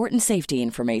full, important safety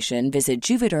information, visit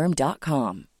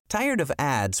Juvederm.com. Tired of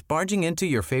ads barging into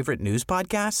your favorite news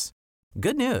podcasts?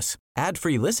 Good news.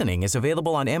 Ad-free listening is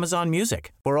available on Amazon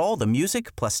Music for all the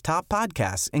music plus top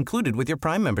podcasts included with your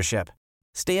Prime membership.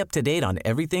 Stay up to date on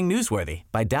everything newsworthy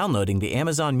by downloading the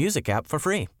Amazon Music app for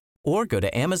free or go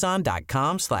to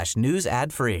amazon.com/news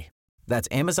ad free. That's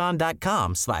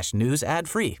amazon.com/news ad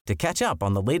free to catch up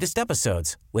on the latest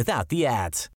episodes without the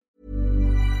ads.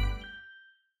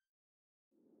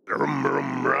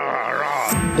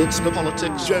 It's the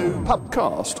Politics Show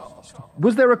podcast.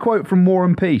 Was there a quote from War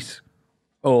and Peace?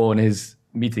 Oh, in his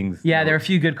meetings. Yeah, there are a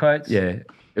few good quotes. Yeah,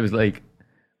 it was like,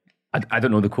 I don't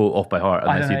know the quote off by heart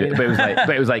unless you do,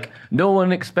 but it was like, no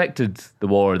one expected the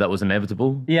war that was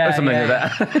inevitable. Yeah, or something like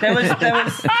that. There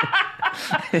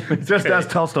was Just as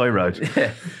Tolstoy wrote.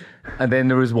 Yeah. And then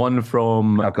there was one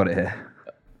from... I've got it here.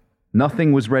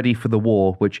 Nothing was ready for the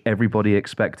war which everybody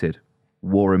expected.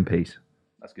 War and Peace.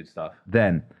 That's good stuff.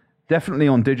 Then, definitely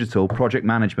on digital project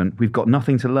management, we've got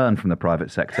nothing to learn from the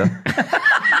private sector.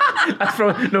 That's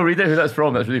from... No, read out who that's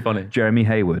from. That's really funny. Jeremy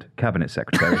Hayward, Cabinet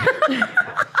Secretary.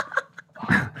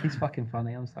 He's fucking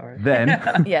funny, I'm sorry. Then...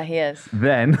 Yeah, he is.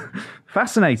 Then,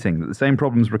 fascinating that the same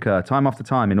problems recur time after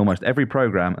time in almost every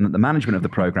programme and that the management of the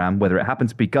programme, whether it happens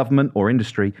to be government or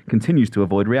industry, continues to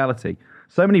avoid reality.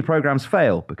 So many programmes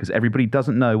fail because everybody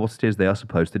doesn't know what it is they are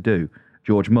supposed to do.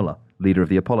 George Muller, leader of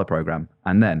the Apollo programme.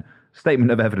 And then, Statement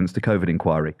of Evidence to COVID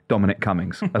Inquiry, Dominic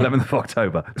Cummings, 11th of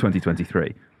October,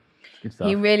 2023. Good stuff.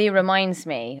 He really reminds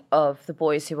me of the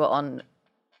boys who were on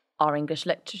our English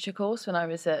literature course when I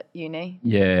was at uni.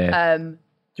 Yeah.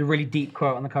 It's a really deep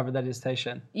quote on the cover of their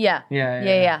dissertation. Yeah.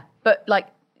 Yeah. But like,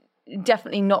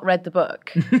 definitely not read the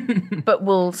book, but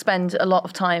will spend a lot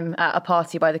of time at a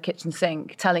party by the kitchen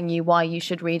sink telling you why you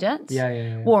should read it.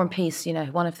 Yeah. War and Peace, you know,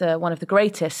 one of the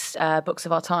greatest books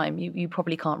of our time. You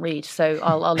probably can't read, so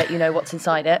I'll let you know what's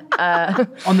inside it.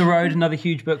 On the Road, another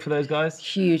huge book for those guys.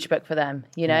 Huge book for them,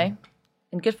 you know,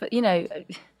 and good for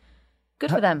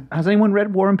for them. Has anyone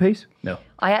read War and Peace? No.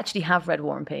 I actually have read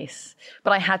War and Peace,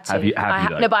 but I had to. Have you,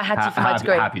 though? No, but I had to for my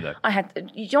degree. Have you, though? I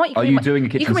had. You know what? You Are you doing a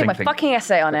You kitchen can read my sink thing? fucking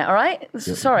essay on it, all right?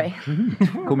 Sorry.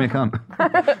 Call me a cunt.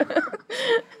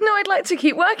 No, I'd like to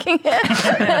keep working here.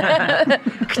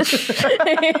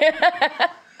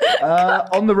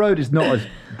 On the Road is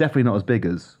definitely not as big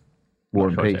as War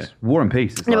and Peace. War and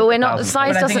Peace. Is No, but like we're not. 1,000.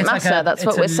 Size But I think doesn't it's like matter. That's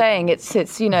what we're saying. It's the.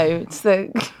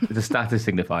 It's a status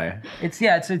signifier. It's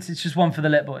just one for the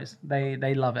lit boys.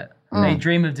 They love it. They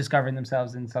dream of discovering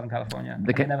themselves in Southern California.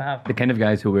 They never have. The kind of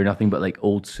guys who wear nothing but like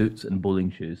old suits and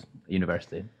bowling shoes at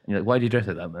university. And you're like, why do you dress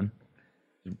like that, man?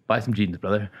 Buy some jeans,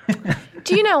 brother.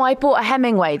 Do you know I bought a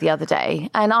Hemingway the other day,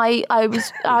 and I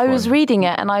was reading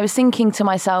it, and I was thinking to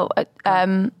myself,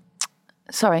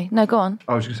 sorry, no, go on.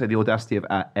 I was going to say the audacity of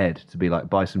Ed to be like,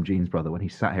 buy some jeans, brother, when he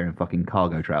sat here in fucking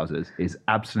cargo trousers is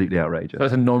absolutely outrageous.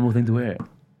 That's a normal thing to wear.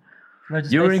 No,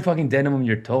 just You're this- wearing fucking denim on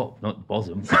your top, not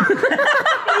bottom. That's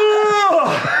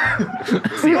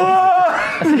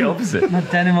the opposite. Not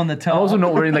denim on the top. I'm also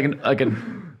not wearing like a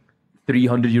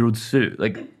 300-year-old suit.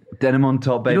 Like denim on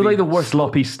top, baby. You know, like the worst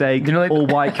sloppy steak, you know, like, all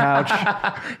white couch.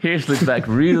 Hair slicked back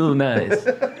real nice.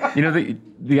 You know the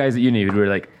guys at uni who were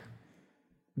like,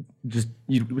 just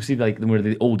you'd see like them wear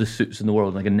the oldest suits in the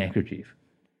world, like a neckerchief,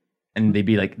 and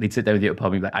they'd sit down with you at a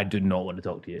pub and be like, I do not want to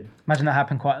talk to you. Imagine that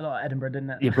happened quite a lot at Edinburgh, didn't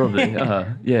it? Yeah, probably.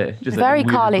 Yeah, just like Very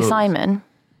weird Carly blokes. Simon.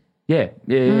 Yeah.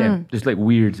 Just like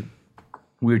weird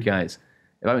guys.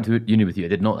 If I went to uni with you, I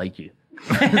did not like you.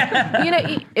 You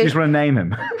know, You just want to name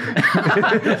him.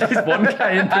 There's one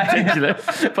guy in particular,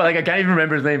 but like I can't even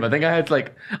remember his name. I think I had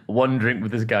like one drink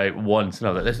with this guy once, and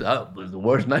I was like, that was the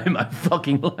worst night of my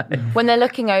fucking life. when they're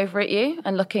looking over at you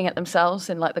and looking at themselves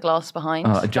in like the glass behind.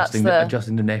 Adjusting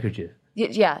the neckerchief.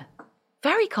 Yeah.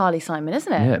 Very Carly Simon,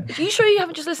 isn't it? Yeah. Are you sure you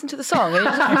haven't just listened to the song? And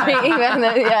you're just repeating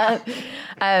it?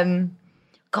 Yeah.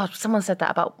 God, someone said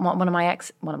that about one of my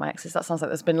exes. That sounds like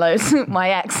there's been loads.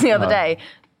 My ex the other day.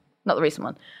 Not the recent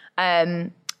one.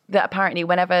 That apparently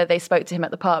whenever they spoke to him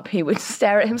at the pub, he would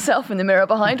stare at himself in the mirror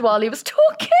behind while he was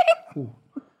talking.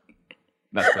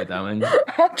 That's quite damning.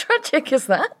 How tragic is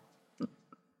that?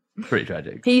 Pretty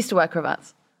tragic. He used to wear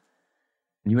cravats.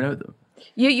 You went out with them?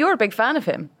 You're a big fan of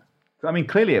him. I mean,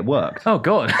 clearly it worked. Oh,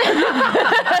 God.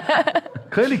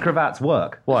 Clearly cravats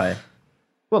work. Why?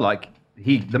 Well, like,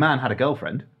 the man had a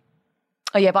girlfriend.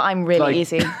 Oh, yeah, but I'm really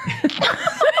easy.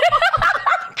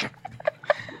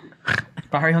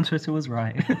 Barry on Twitter was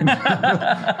right.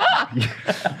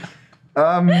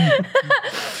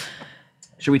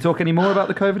 Should we talk any more about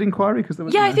the COVID inquiry? Because there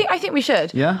was I think we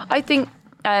should. Yeah? I think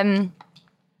I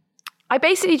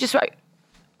basically just wrote.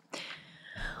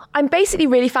 I'm basically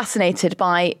really fascinated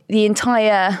by the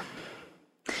entire.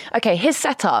 Okay, his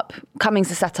setup,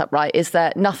 Cummings' setup, right, is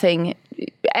that nothing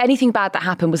anything bad that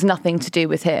happened was nothing to do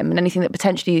with him, and anything that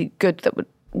potentially good that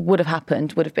would have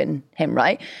happened would have been him,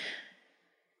 right?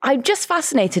 I'm just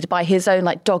fascinated by his own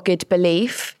like dogged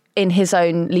belief in his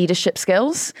own leadership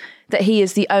skills, that he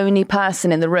is the only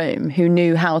person in the room who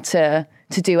knew how to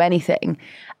do anything.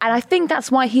 And I think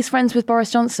that's why he's friends with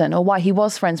Boris Johnson, or why he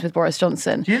was friends with Boris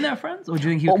Johnson. Do you think they're friends, or do you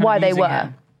think he was why they were?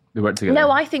 Him? They worked together.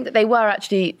 No, I think that they were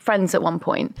actually friends at one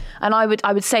point. And I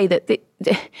would say that the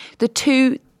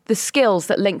skills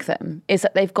that link them is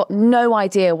that they've got no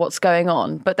idea what's going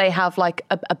on, but they have like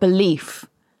a belief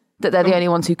that they're the only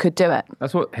ones who could do it.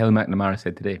 That's what Helen McNamara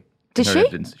said today. Did she?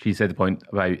 Evidence. She said the point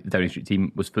about the Downing Street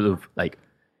team was full of like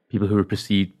people who were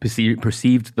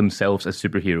perceived themselves as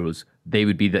superheroes. They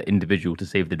would be the individual to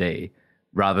save the day,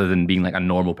 rather than being like a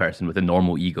normal person with a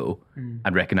normal ego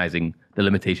and recognizing the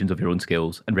limitations of your own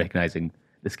skills and recognizing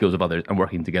the skills of others and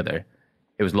working together.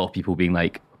 It was a lot of people being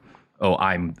like, oh,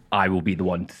 I will be the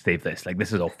one to save this. Like,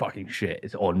 this is all fucking shit.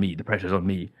 It's on me. The pressure's on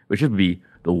me. Which would be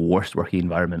the worst working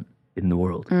environment in the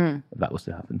world if that was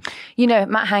to happen. You know,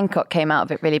 Matt Hancock came out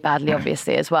of it really badly,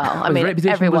 obviously, as well. I mean,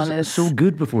 everyone is so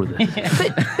good before this.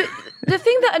 But the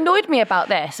thing that annoyed me about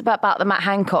this, about the Matt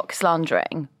Hancock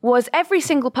slandering, was every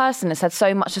single person has had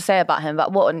so much to say about him,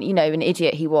 about what an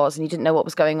idiot he was, and he didn't know what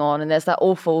was going on. And there's that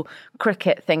awful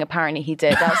cricket thing apparently he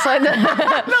did outside. No,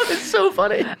 it's so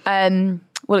funny.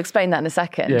 We'll explain that in a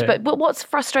second. Yeah. But what's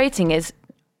frustrating is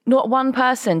not one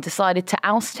person decided to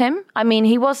oust him. I mean,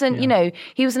 he wasn't,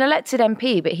 he was an elected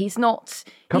MP, but he's not.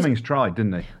 Cummings tried,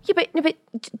 didn't he? Yeah, but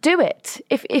do it.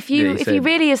 If he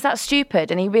really is that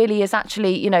stupid and he really is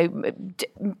actually,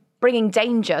 bringing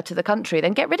danger to the country,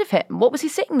 then get rid of him. What was he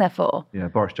sitting there for? Yeah,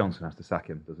 Boris Johnson has to sack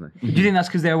him, doesn't he? Do you think that's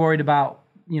because they're worried about,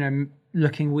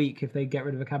 looking weak if they get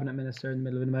rid of a cabinet minister in the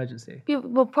middle of an emergency? Yeah,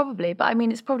 well, probably. But I mean,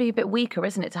 it's probably a bit weaker,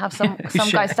 isn't it, to have some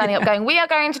guy standing up going, we are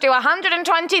going to do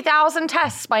 120,000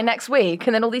 tests by next week.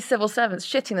 And then all these civil servants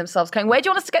shitting themselves going, where do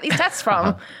you want us to get these tests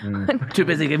from? Too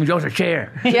busy giving Jones a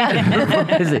chair.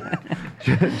 Yeah. Busy.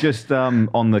 Just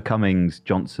on the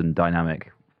Cummings-Johnson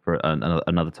dynamic for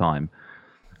another time.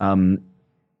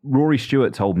 Rory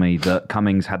Stewart told me that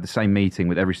Cummings had the same meeting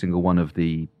with every single one of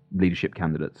the leadership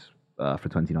candidates for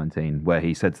 2019, where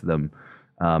he said to them,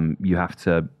 you have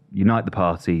to unite the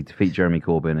party, defeat Jeremy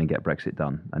Corbyn and get Brexit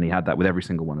done. And he had that with every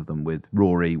single one of them, with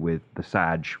Rory, with the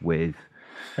Saj, with...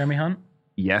 Jeremy Hunt?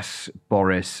 Yes,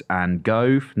 Boris and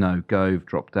Gove. No, Gove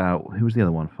dropped out. Who was the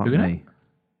other one? Fuck me.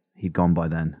 He'd gone by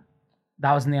then.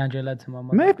 That wasn't the Andrew Leadsom one.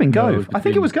 It may have been Gove. I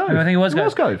think it was Gove. No, I think it was Gove. It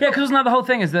was Gove. Yeah, because wasn't that the whole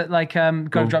thing, is that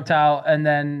Gove dropped out and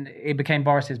then it became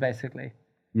Boris's, basically.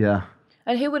 Yeah.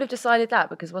 And who would have decided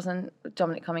that? Because wasn't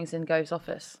Dominic Cummings in Gove's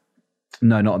office?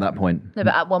 No, not at that point. No,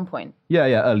 but at one point. Yeah,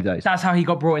 early days. That's how he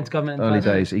got brought into government. Early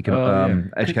days,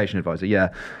 education advisor, yeah.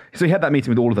 So he had that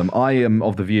meeting with all of them. I am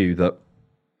of the view that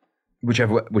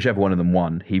whichever one of them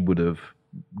won, he would have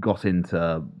got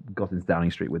into Downing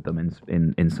Street with them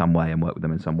in some way and worked with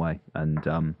them in some way.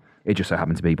 And it just so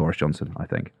happened to be Boris Johnson, I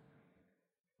think.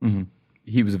 Mm-hmm.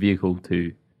 He was a vehicle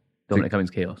to Dominic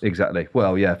Cummings' chaos. Exactly.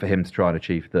 Well, yeah, for him to try and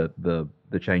achieve the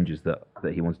changes that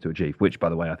he wanted to achieve, which, by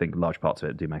the way, I think large parts of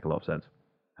it do make a lot of sense,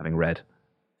 having read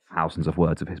thousands of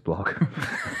words of his blog.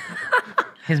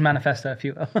 His manifesto, if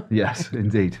you will. Yes,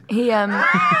 indeed. He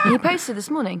posted this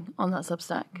morning on that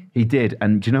Substack. He did,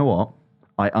 and do you know what?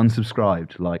 I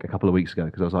unsubscribed like a couple of weeks ago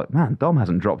because I was like, man, Dom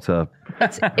hasn't dropped a...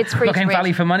 It's free Looking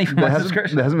value for money for my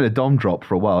subscription. There hasn't been a Dom drop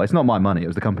for a while. It's not my money, it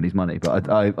was the company's money, but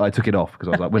I took it off because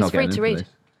I was like, we're not getting into this. It's free to read.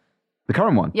 The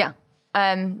current one? Yeah.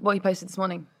 What he posted this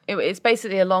morning. It's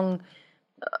basically a long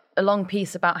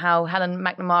piece about how Helen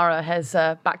McNamara has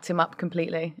backed him up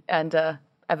completely and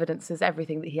evidences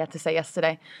everything that he had to say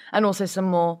yesterday. And also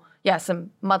some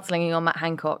mudslinging on Matt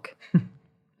Hancock.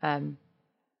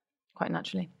 Quite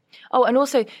naturally. Oh, and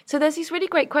also, so there's these really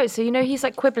great quotes. So, he's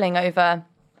like quibbling over...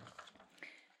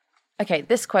 Okay,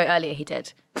 this quote earlier he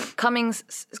did. Cummings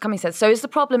said, so is the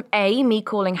problem A, me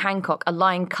calling Hancock a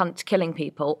lying cunt killing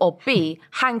people, or B,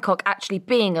 Hancock actually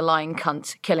being a lying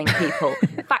cunt killing people?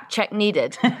 Fact check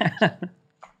needed.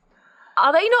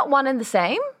 Are they not one and the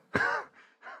same?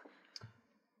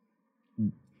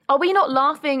 Are we not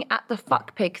laughing at the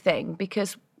fuck pig thing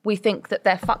because we think that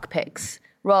they're fuck pigs?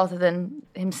 Rather than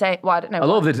him saying, well, I don't know. A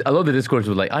lot of the discourse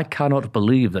was like, I cannot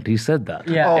believe that he said that.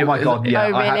 Yeah. Oh my God, yeah. Oh,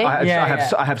 really?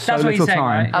 I have so little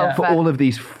time for all of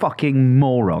these fucking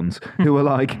morons who are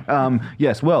like,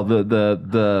 yes, well,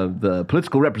 the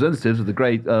political representatives of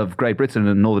Great Britain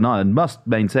and Northern Ireland must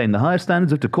maintain the highest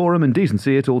standards of decorum and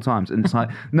decency at all times. And it's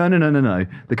like, no.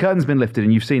 The curtain's been lifted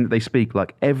and you've seen that they speak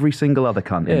like every single other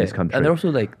cunt in this country. And they're also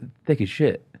like thick as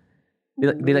shit.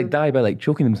 They die by like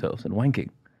choking themselves and wanking.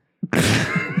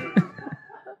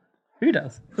 Who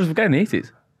does? There's a guy in the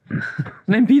 80s.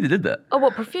 An MP that did that. Oh,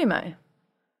 what, Profumo?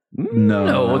 No.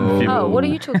 Oh, what are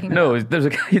you talking No, about? there's a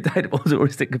guy who died of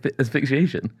autoerotic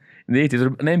asphyxiation in the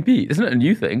 80s. An MP. Isn't it a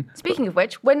new thing? Speaking of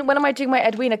which, when am I doing my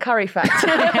Edwina Curry fact?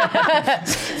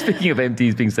 Speaking of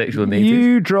MPs being sexual in the 80s.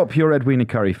 You drop your Edwina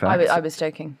Curry fact. I was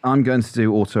joking. I'm going to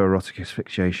do autoerotic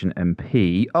asphyxiation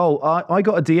MP. Oh, I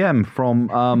got a DM from...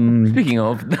 Speaking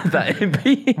of that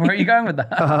MP. Where are you going with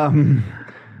that?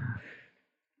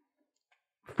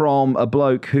 From a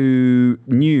bloke who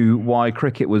knew why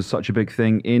cricket was such a big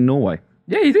thing in Norway.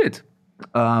 Yeah, he did.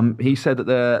 He said that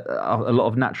there are a lot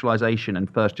of naturalisation and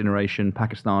first-generation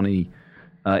Pakistani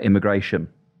immigration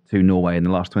to Norway in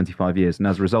the last 25 years, and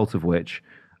as a result of which,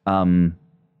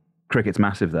 cricket's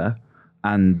massive there,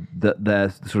 and that their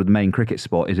sort of main cricket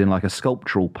spot is in like a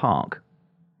sculptural park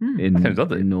in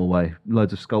Norway.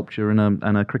 Loads of sculpture and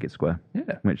a cricket square.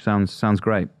 Yeah, which sounds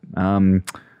great.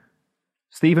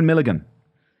 Stephen Milligan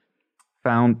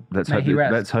found. Let's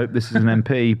hope this is an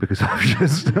MP because I've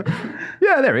just.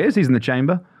 Yeah, there he is. He's in the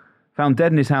chamber. Found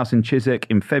dead in his house in Chiswick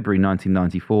in February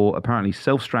 1994, apparently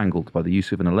self-strangled by the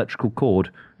use of an electrical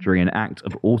cord during an act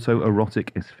of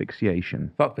autoerotic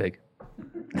asphyxiation. Fuck pig.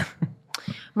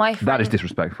 That is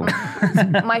disrespectful.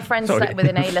 My friend slept with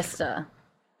an A-lister,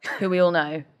 who we all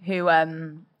know, who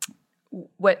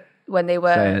when they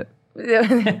were... Say it.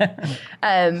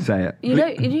 Say it.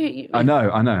 You I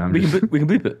know. We can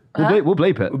bleep it. We'll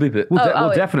bleep it. We'll bleep it.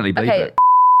 We'll definitely bleep it.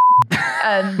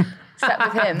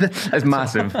 Slept with him. That's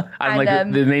massive. And like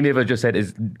the name Eva just said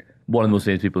is one of the most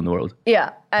famous people in the world.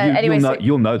 Yeah.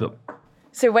 You'll know them.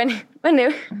 So when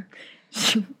they,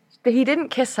 he didn't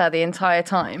kiss her the entire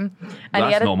time.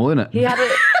 And That's normal, isn't it? He had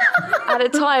a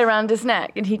tie around his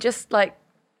neck, and he just like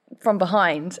from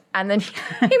behind, and then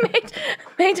he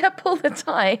made her pull the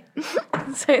tie,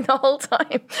 so the whole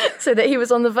time, so that he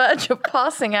was on the verge of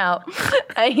passing out,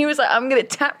 and he was like, "I'm going to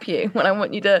tap you when I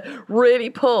want you to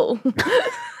really pull."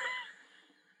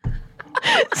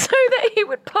 So that he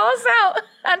would pass out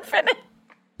and finish.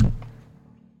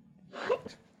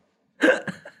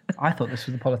 I thought this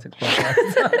was the politics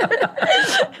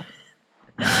podcast.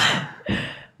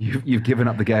 You've given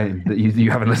up the game. That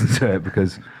you haven't listened to it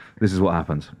because this is what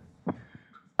happens.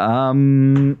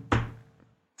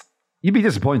 You'd be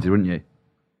disappointed, wouldn't you?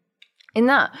 In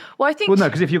that? Well, I think... Well, no,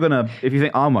 because if you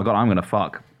think, oh my God, I'm going to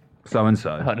fuck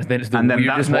so-and-so. And then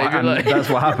that's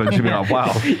what happens. You'll be like,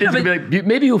 wow. It's going to be like,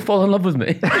 maybe you'll fall in love with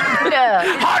me. Yeah.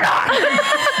 Hold on!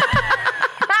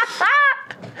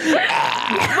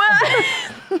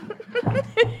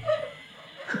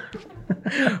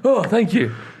 Oh, thank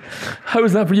you. How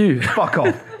was that for you? Fuck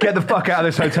off. Get the fuck out of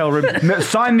this hotel room.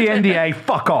 Sign the NDA.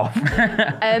 Fuck off.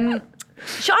 I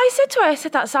said to her, I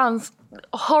said, that sounds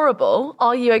horrible.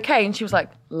 Are you okay? And she was like,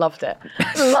 loved it.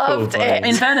 Loved it.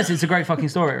 In fairness, it's a great fucking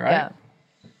story, right? Yeah.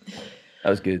 That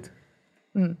was good.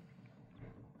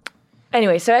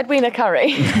 Anyway, so Edwina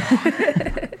Curry.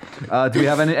 Do we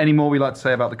have any more we'd like to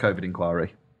say about the COVID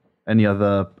inquiry? Any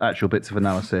other actual bits of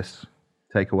analysis,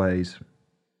 takeaways?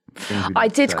 I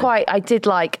did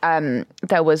like,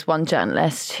 there was one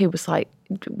journalist who was like,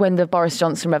 when the Boris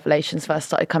Johnson revelations first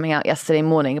started coming out yesterday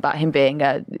morning about him being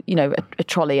a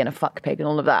trolley and a fuck pig and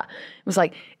all of that, it was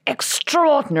like,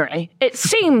 extraordinary. It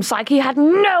seems like he had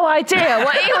no idea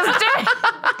what he was doing.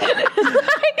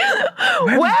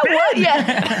 Like, where were you?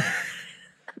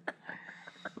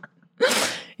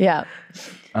 Yeah.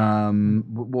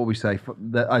 What we say?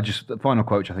 The final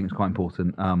quote, which I think is quite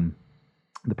important.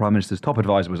 The Prime Minister's top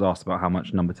advisor was asked about how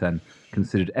much Number 10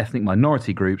 considered ethnic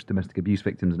minority groups, domestic abuse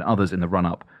victims and others in the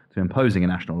run-up to imposing a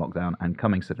national lockdown, and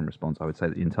Cummings said in response, I would say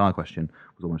that the entire question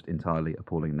was almost entirely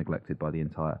appalling and neglected by the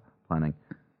entire planning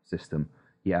system.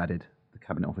 He added, the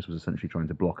Cabinet Office was essentially trying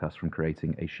to block us from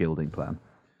creating a shielding plan.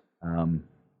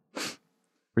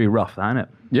 Pretty rough, that, isn't it?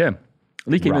 Yeah.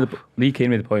 Lee came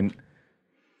with the point,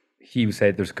 he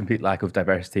said there's a complete lack of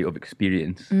diversity of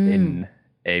experience in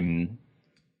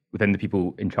within the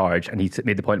people in charge, and he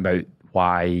made the point about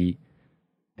why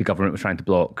the government was trying to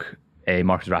block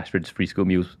Marcus Rashford's free school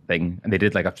meals thing, and they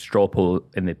did like a straw poll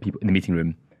in the meeting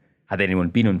room. Had anyone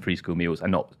been on free school meals,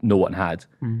 and no one had,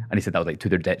 and he said that was like to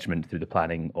their detriment through the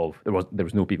planning of there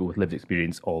was no people with lived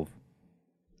experience of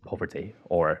poverty,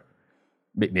 or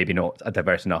maybe not a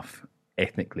diverse enough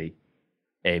ethnically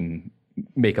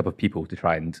makeup of people to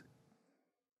try and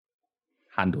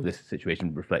handle this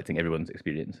situation reflecting everyone's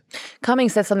experience.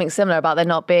 Cummings said something similar about there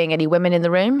not being any women in the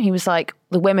room. He was like,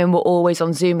 the women were always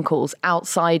on Zoom calls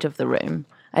outside of the room,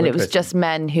 and it was just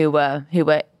men who were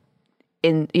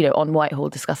in on Whitehall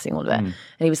discussing all of it. And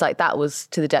he was like, that was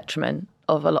to the detriment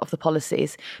of a lot of the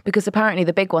policies, because apparently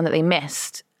the big one that they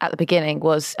missed at the beginning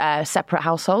was separate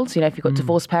households, if you've got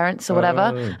divorced parents or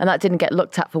whatever, and that didn't get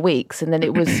looked at for weeks. And then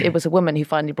it was a woman who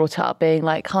finally brought it up, being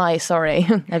like, hi, sorry,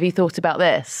 have you thought about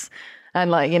this?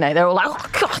 And they're all like, oh,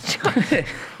 God.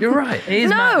 You're right. It is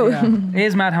No. mad, It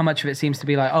is mad how much of it seems to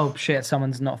be like, oh, shit,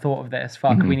 someone's not thought of this.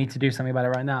 Fuck, we need to do something about it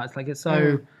right now. It's like, it's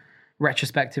so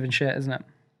retrospective and shit, isn't it?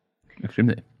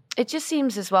 Extremely. It just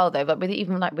seems as well, though,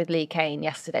 with Lee Kane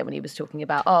yesterday when he was talking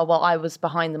about, I was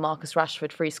behind the Marcus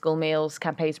Rashford free school meals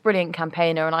campaign. He's a brilliant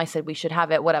campaigner, and I said we should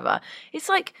have it, whatever. It's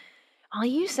like, are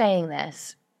you saying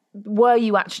this? Were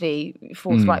you actually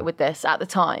forthright with this at the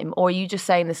time? Or are you just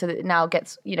saying this so that it now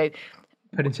gets,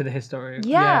 Put into the history.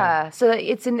 Yeah, so that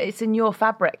it's in your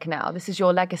fabric now. This is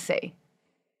your legacy.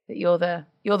 That you're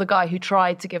the guy who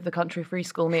tried to give the country free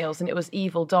school meals, and it was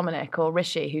evil Dominic or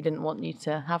Rishi who didn't want you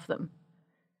to have them.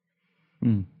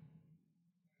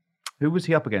 Who was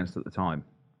he up against at the time?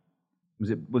 Was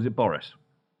it Boris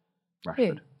Rashford?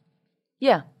 Who?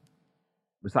 Yeah.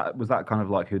 Was that kind of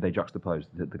like who they juxtaposed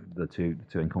the two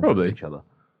in conflict Probably. with each other?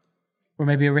 Or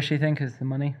maybe a Rishi thing because the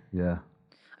money. Yeah.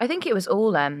 I think it was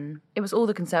all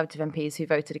the Conservative MPs who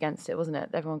voted against it, wasn't it?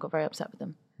 Everyone got very upset with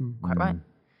them. Quite right.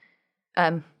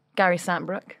 Gary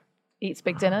Sandbrook eats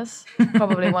big dinners.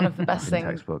 Probably one of the best things.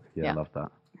 Textbook. Yeah, I love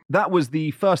that. That was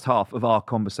the first half of our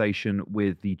conversation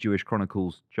with the Jewish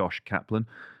Chronicle's Josh Kaplan.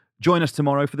 Join us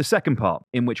tomorrow for the second part,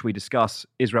 in which we discuss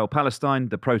Israel-Palestine,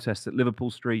 the protests at Liverpool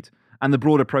Street, and the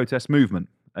broader protest movement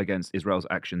against Israel's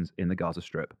actions in the Gaza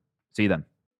Strip. See you then.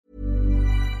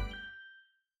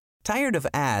 Tired of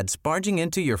ads barging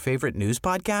into your favorite news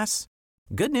podcasts?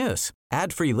 Good news.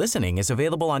 Ad-free listening is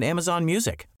available on Amazon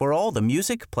Music for all the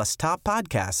music plus top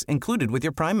podcasts included with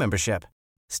your Prime membership.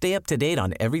 Stay up to date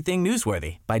on everything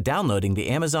newsworthy by downloading the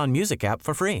Amazon Music app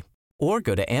for free or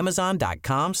go to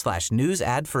amazon.com/news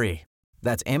ad free.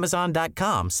 That's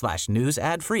amazon.com/news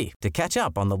ad free to catch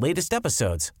up on the latest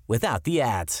episodes without the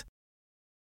ads.